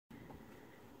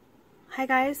Hi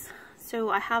guys, so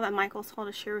I have a Michaels haul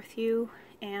to share with you,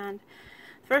 and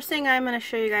first thing I'm going to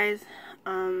show you guys,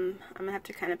 I'm going to have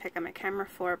to kind of pick up my camera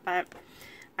for it, but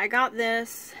I got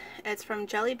this. It's from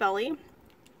Jelly Belly.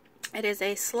 It is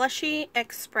a Slushy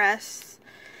Express.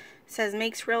 It says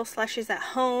makes real slushies at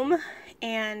home,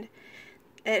 and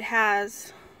it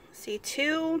has, see,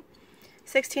 two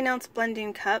 16-ounce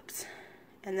blending cups,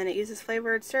 and then it uses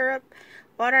flavored syrup,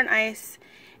 water, and ice,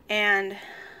 and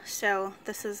so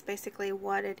this is basically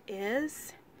what it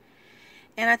is.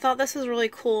 And I thought this was really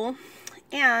cool,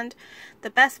 and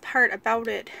the best part about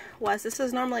it was this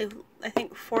is normally, I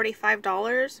think,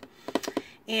 $45,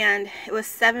 and it was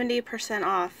 70%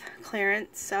 off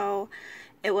clearance, so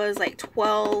it was like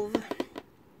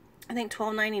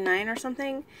 $12.99 or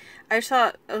something. I just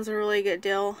thought it was a really good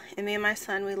deal, and me and my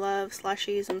son, we love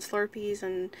slushies and Slurpees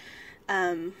and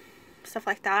stuff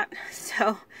like that,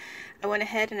 so I went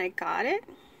ahead and I got it.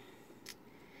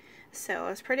 So I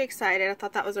was pretty excited. I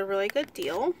thought that was a really good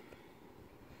deal.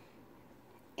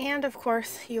 And of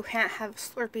course, you can't have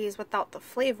Slurpees without the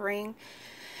flavoring.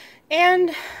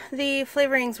 And the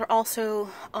flavorings were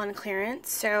also on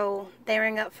clearance, so they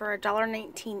rang up for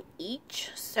 $1.19 each.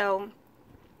 So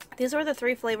these were the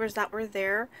three flavors that were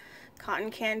there: cotton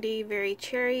candy, berry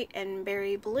cherry, and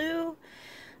berry blue.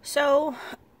 So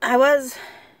I was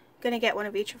gonna get one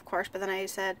of each, of course, but then I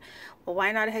said, well,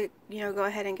 why not, go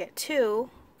ahead and get two,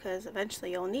 because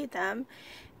eventually you'll need them,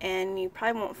 and you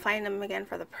probably won't find them again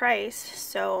for the price.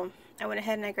 So I went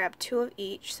ahead and I grabbed two of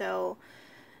each. So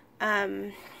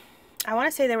I want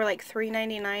to say they were like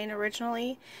 $3.99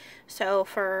 originally, so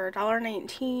for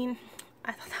 $1.19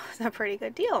 I thought that was a pretty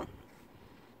good deal.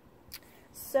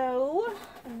 So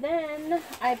then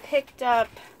I picked up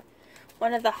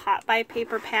one of the Hot Buy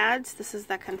paper pads. This is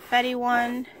the confetti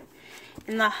one,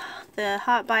 and the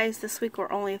Hot Buys this week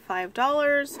were only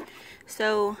 $5.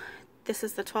 So this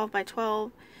is the 12 by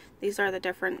 12. These are the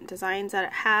different designs that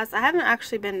it has. I haven't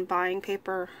actually been buying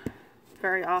paper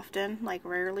very often, like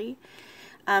rarely.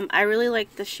 I really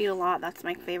like this sheet a lot. That's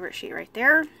my favorite sheet right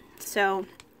there. So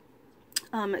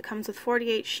it comes with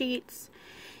 48 sheets,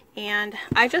 and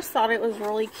I just thought it was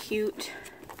really cute.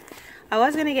 I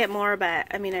was going to get more, but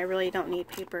I mean, I really don't need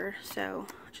paper, so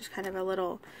just kind of a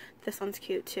little, this one's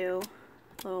cute too,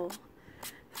 a little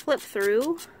flip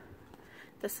through.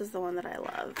 This is the one that I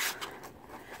love,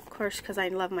 of course, because I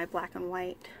love my black and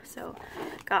white, so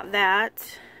got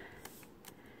that.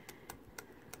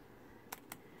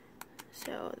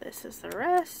 So this is the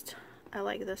rest. I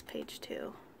like this page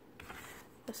too,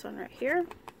 this one right here.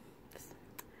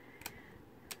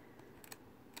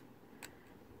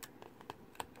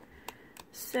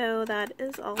 So that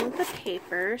is all of the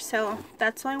paper. So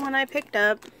that's the only one I picked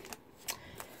up.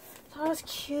 That was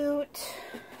cute.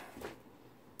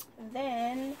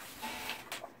 Then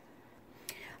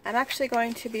I'm actually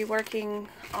going to be working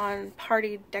on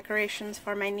party decorations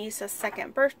for my niece's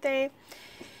 2nd birthday.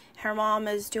 Her mom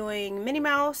is doing Minnie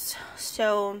Mouse,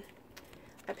 so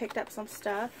I picked up some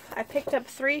stuff. I picked up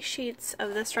 3 sheets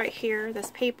of this right here,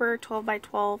 this paper, 12 by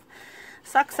 12.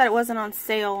 Sucks that it wasn't on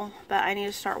sale, but I need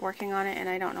to start working on it, and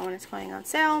I don't know when it's going on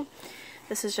sale.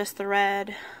 This is just the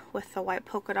red with the white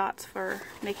polka dots for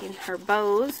making her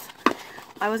bows.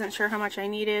 I wasn't sure how much I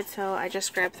needed, so I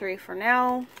just grabbed 3 for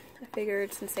now. I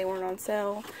figured since they weren't on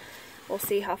sale, we'll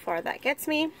see how far that gets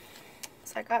me.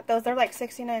 So I got those. They're like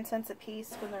 69 cents a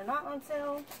piece when they're not on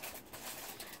sale.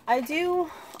 I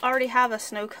do already have a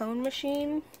snow cone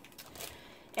machine,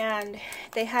 and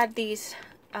they had these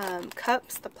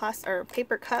cups, the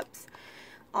paper cups,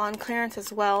 on clearance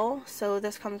as well. So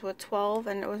this comes with 12,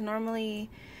 and it was normally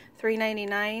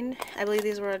 $3.99. I believe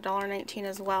these were $1.19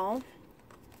 as well.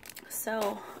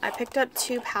 So I picked up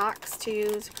 2 packs to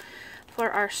use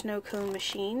for our snow cone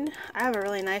machine. I have a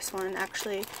really nice one,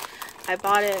 actually. I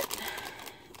bought it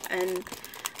and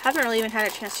haven't really even had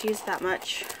a chance to use it that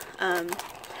much,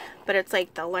 but it's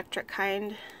like the electric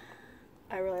kind.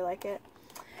 I really like it.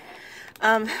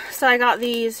 So I got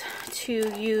these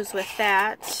to use with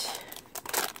that,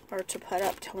 or to put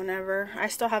up to whenever. I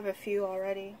still have a few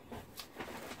already.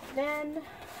 Then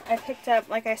I picked up,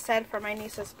 like I said, for my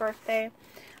niece's birthday,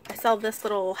 I saw this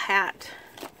little hat.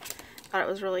 Thought it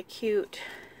was really cute.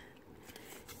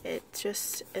 It's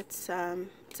a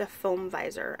foam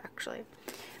visor, actually,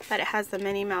 but it has the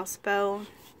Minnie Mouse bow.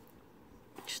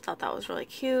 Just thought that was really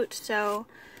cute, so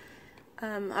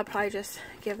I'll probably just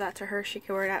give that to her. She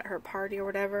could wear it at her party or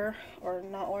whatever, or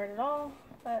not wear it at all,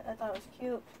 but I thought it was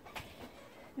cute.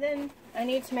 Then I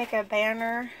need to make a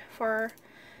banner for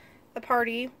the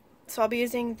party, so I'll be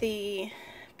using the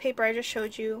paper I just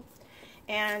showed you,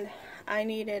 and I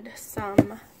needed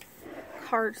some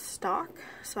cardstock,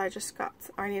 so I just got,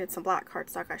 or I needed some black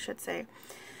cardstock, I should say.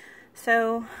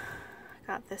 So I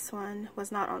got this one. It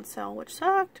was not on sale, which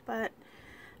sucked, but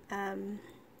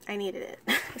I needed it,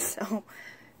 so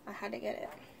I had to get it.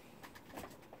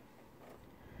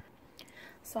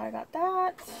 So I got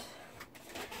that.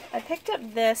 I picked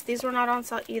up this. These were not on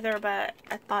sale either, but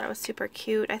I thought it was super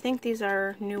cute. I think these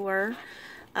are newer.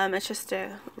 It's just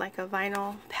like a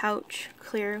vinyl pouch,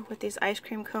 clear, with these ice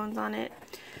cream cones on it.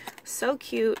 So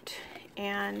cute.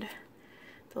 And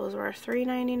those were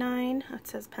 $3.99. It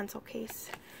says pencil case,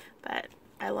 but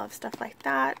I love stuff like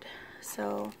that.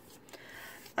 So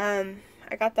I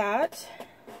got that.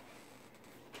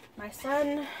 My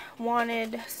son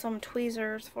wanted some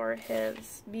tweezers for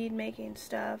his bead making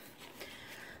stuff,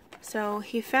 so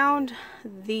he found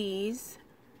these.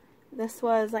 This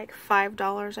was like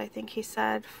 $5, I think he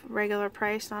said, regular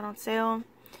price, not on sale.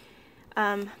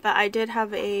 But I did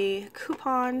have a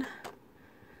coupon.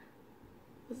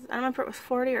 I don't remember if it was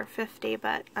 40 or 50,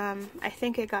 but I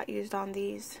think it got used on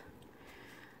these.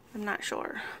 I'm not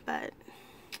sure, but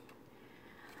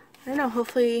I don't know,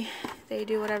 hopefully they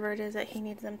do whatever it is that he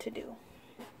needs them to do.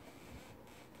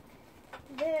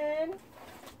 Then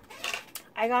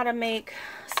I gotta make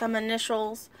some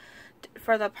initials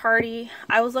for the party.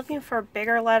 I was looking for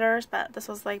bigger letters, but this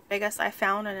was like biggest I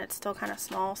found, and it's still kind of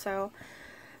small, so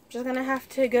I'm just gonna have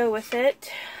to go with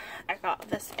it. I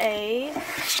got this A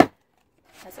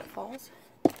as it falls.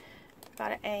 I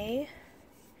got an A,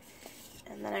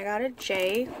 and then I got a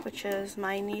J, which is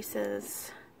my niece's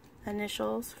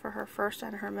initials for her first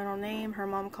and her middle name. Her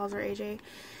mom calls her AJ.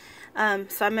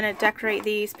 So I'm going to decorate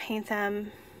these, paint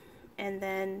them, and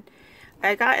then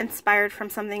I got inspired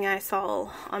from something I saw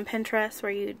on Pinterest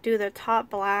where you do the top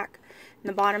black and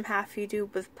the bottom half you do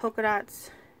with polka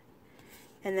dots,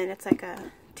 and then it's like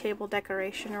a table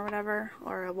decoration or whatever,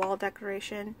 or a wall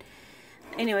decoration.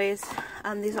 Anyways,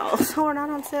 these also are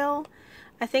not on sale.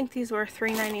 I think these were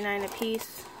 $3.99 a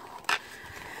piece.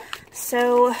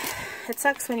 So it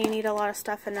sucks when you need a lot of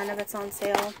stuff and none of it's on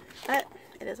sale, but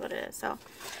it is what it is. So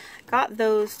got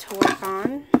those to work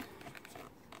on.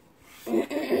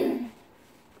 And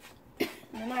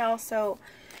then I also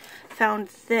found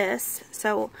this.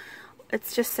 So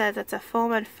it's just said it's a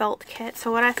foam and felt kit.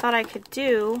 So what I thought I could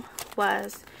do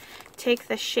was take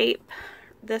the shape,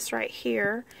 this right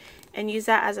here, and use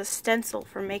that as a stencil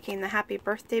for making the happy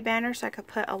birthday banner, so I could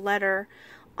put a letter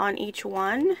on each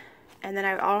one. And then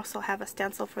I also have a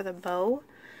stencil for the bow.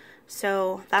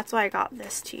 So that's why I got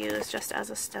this to use, just as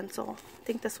a stencil. I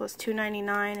think this was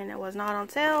 $2.99 and it was not on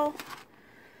sale.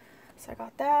 So I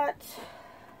got that.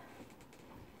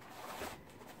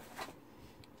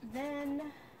 Then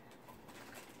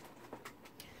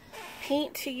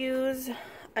paint to use.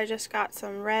 I just got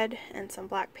some red and some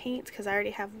black paints because I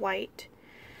already have white.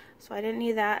 So I didn't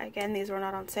need that. Again, these were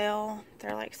not on sale.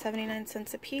 They're like 79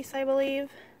 cents a piece, I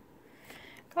believe.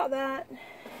 Got that.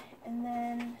 And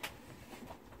then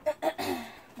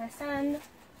my son,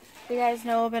 you guys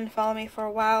know, been following me for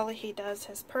a while. He does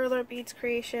his perler beads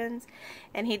creations,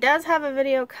 and he does have a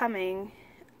video coming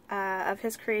of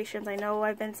his creations. I know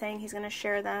I've been saying he's going to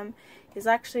share them. He's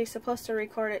actually supposed to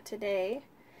record it today,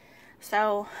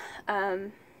 so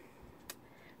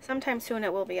sometime soon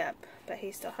it will be up, but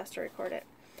he still has to record it.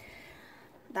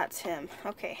 That's him.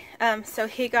 Okay, so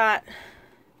he got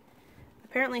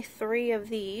apparently 3 of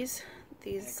these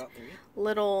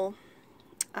little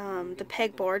the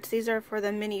pegboards. These are for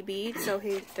the mini beads. So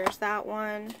there's that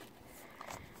one,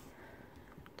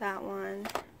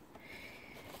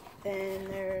 then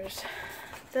there's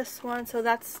this one. So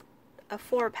that's a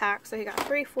 4-pack. So he got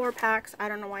 3 4-packs. I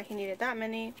don't know why he needed that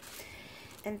many.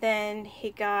 And then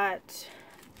he got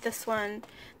this one,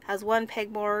 has 1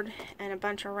 pegboard and a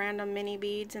bunch of random mini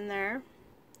beads in there.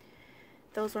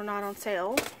 Those were not on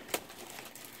sale.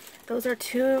 Those are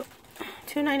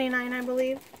 $2.99, I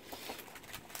believe.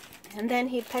 And then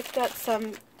he picked up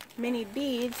some mini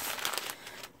beads.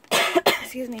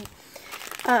 Excuse me.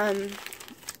 I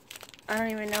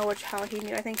don't even know how he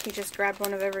knew. I think he just grabbed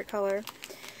one of every color.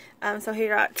 So he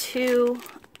got 2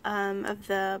 of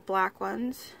the black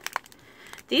ones.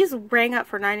 These rang up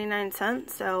for 99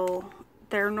 cents, so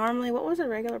they're normally, what was the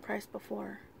regular price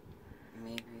before?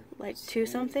 Maybe like 2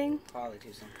 something? Probably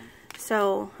 2 something.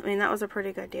 So, I mean, that was a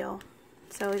pretty good deal.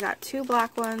 So we got 2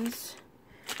 black ones.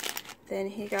 Then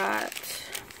he got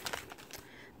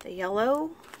the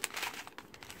yellow,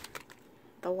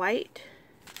 the white,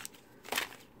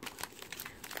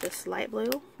 this light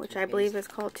blue, which I believe is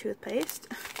called toothpaste.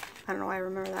 I don't know why I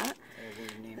remember that.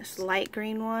 This light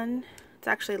green one. It's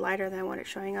actually lighter than what it's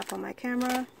showing up on my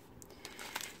camera.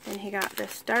 Then he got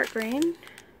this dark green.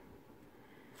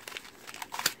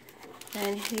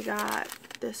 Then he got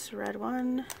this red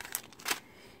one.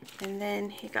 And then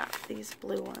he got these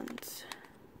blue ones.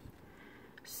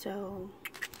 So,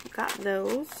 got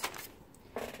those.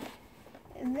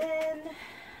 And then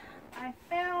I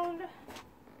found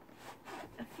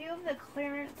a few of the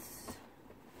clearance.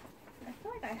 I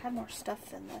feel like I had more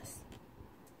stuff than this.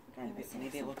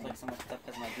 Maybe it looked like so much stuff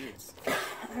as my beads.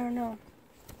 I don't know.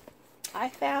 I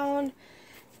found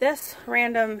this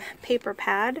random paper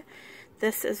pad.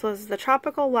 This was the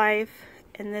Tropical Life,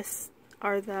 and this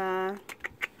are the,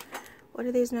 what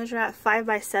do these measure at?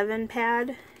 5x7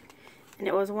 pad, and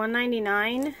it was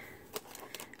 $1.99.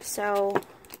 So,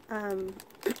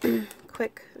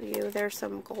 quick view. There's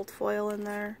some gold foil in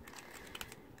there.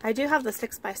 I do have the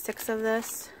 6x6 of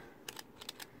this.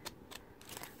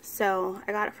 So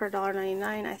I got it for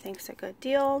 $1.99. I think it's a good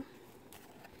deal.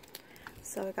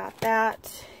 So I got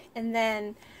that. And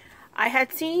then I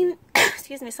had seen,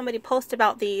 excuse me, somebody post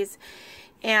about these,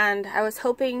 and I was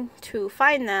hoping to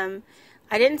find them.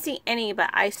 I didn't see any, but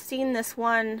I seen this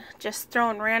one just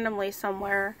thrown randomly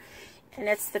somewhere, and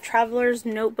it's the Traveler's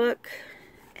Notebook.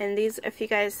 And these, if you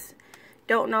guys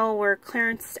don't know, were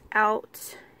clearanced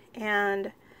out,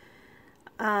 and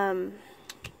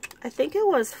I think it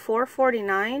was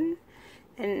 $4.49,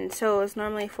 and so it was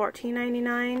normally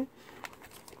 $14.99.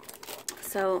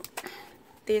 So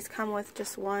these come with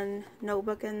just one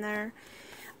notebook in there.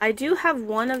 I do have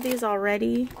one of these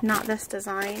already, not this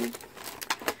design,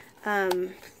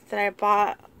 that I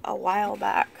bought a while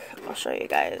back. I'll show you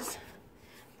guys.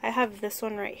 I have this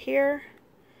one right here.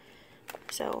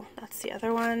 So that's the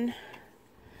other one.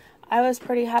 I was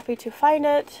pretty happy to find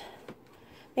it.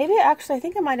 Maybe actually, I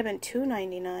think it might have been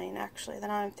 $2.99 actually,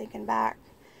 then I'm thinking back.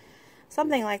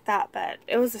 Something like that, but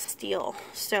it was a steal.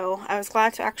 So I was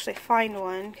glad to actually find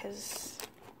one, because,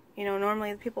 you know,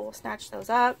 normally people will snatch those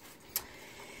up.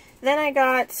 Then I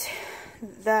got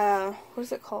the, what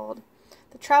is it called?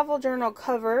 The travel journal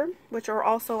cover, which are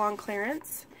also on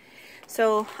clearance.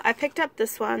 So I picked up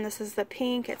this one. This is the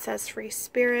pink. It says Free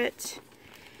Spirit,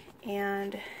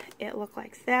 and it looked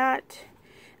like that.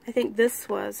 I think this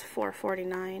was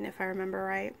 $4.49 if I remember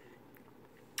right.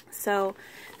 So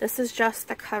this is just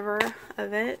the cover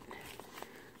of it.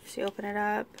 So you open it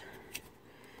up,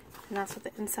 and that's what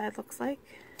the inside looks like.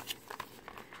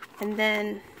 And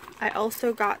then I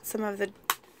also got some of the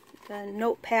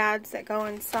notepads that go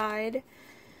inside.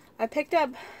 I picked up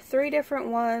 3 different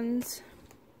ones.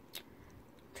 I'm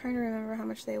trying to remember how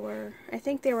much they were. I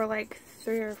think they were like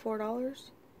 $3 or $4.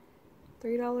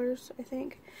 $3, I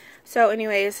think. So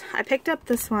anyways, I picked up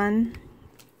this one,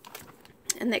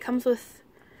 and it comes with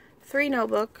 3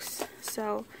 notebooks.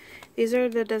 So these are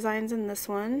the designs in this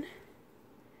one,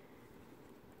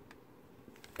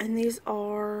 and these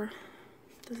are,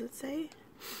 does it say?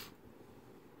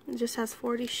 It just has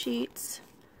 40 sheets.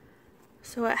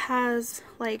 So it has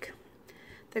like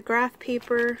the graph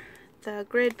paper, the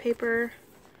grid paper,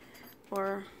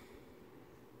 or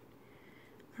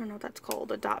I don't know what that's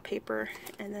called, a dot paper,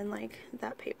 and then like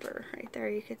that paper right there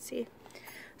you could see.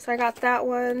 So I got that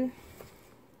one,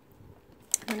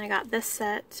 and I got this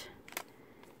set,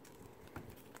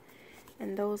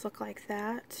 and those look like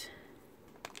that.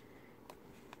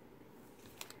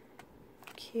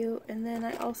 Cute. And then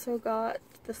I also got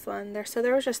this one there. So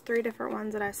there was just 3 different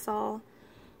ones that I saw,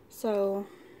 so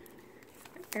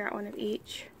I got one of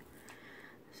each.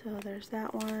 So there's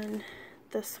that one,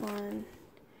 this one,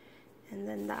 and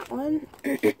then that one.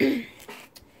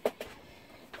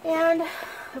 And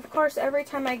of course, every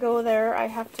time I go there, I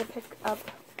have to pick up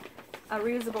a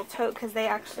reusable tote, because they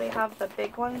actually have the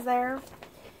big ones there,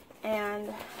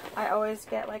 and I always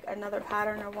get like another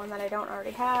pattern or one that I don't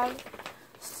already have.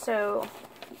 So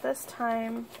this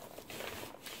time,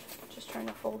 just trying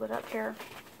to fold it up here,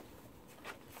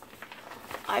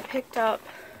 I picked up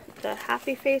the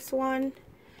Happy Face one.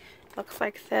 Looks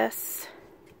like this.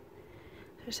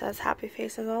 It says happy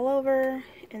faces all over,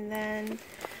 and then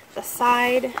the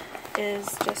side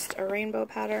is just a rainbow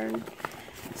pattern.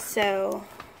 So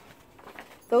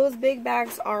those big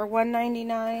bags are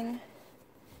 $1.99,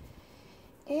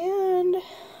 and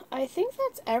I think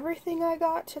that's everything I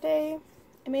got today.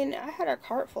 I mean, I had a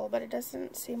cart full, but it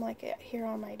doesn't seem like it here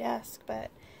on my desk. But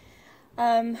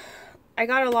I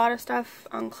got a lot of stuff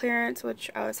on clearance, which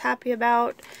I was happy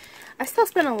about. I still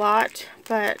spent a lot,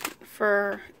 but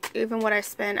for even what I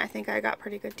spent, I think I got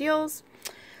pretty good deals.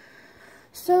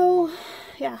 So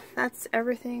yeah, that's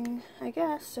everything, I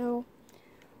guess. So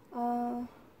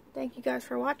thank you guys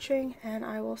for watching, and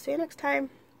I will see you next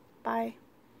time. Bye.